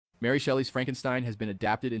Mary Shelley's Frankenstein has been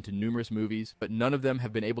adapted into numerous movies, but none of them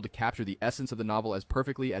have been able to capture the essence of the novel as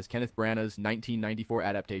perfectly as Kenneth Branagh's 1994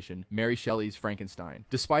 adaptation, Mary Shelley's Frankenstein.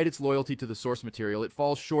 Despite its loyalty to the source material, it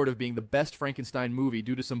falls short of being the best Frankenstein movie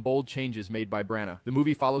due to some bold changes made by Branagh. The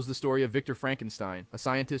movie follows the story of Victor Frankenstein, a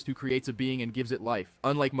scientist who creates a being and gives it life.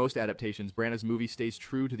 Unlike most adaptations, Branagh's movie stays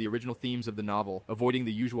true to the original themes of the novel, avoiding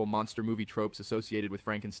the usual monster movie tropes associated with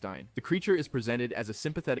Frankenstein. The creature is presented as a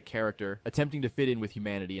sympathetic character, attempting to fit in with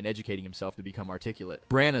humanity and educating himself to become articulate.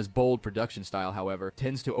 Branagh's bold production style, however,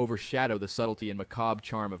 tends to overshadow the subtlety and macabre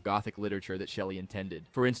charm of Gothic literature that Shelley intended.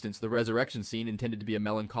 For instance, the resurrection scene, intended to be a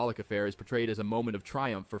melancholic affair, is portrayed as a moment of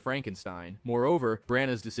triumph for Frankenstein. Moreover,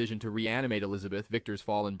 Branagh's decision to reanimate Elizabeth, Victor's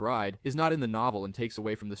fallen bride, is not in the novel and takes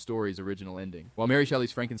away from the story's original ending. While Mary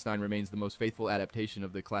Shelley's Frankenstein remains the most faithful adaptation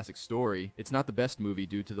of the classic story, it's not the best movie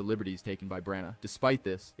due to the liberties taken by Branagh. Despite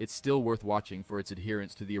this, it's still worth watching for its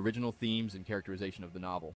adherence to the original themes and characterization of the novel.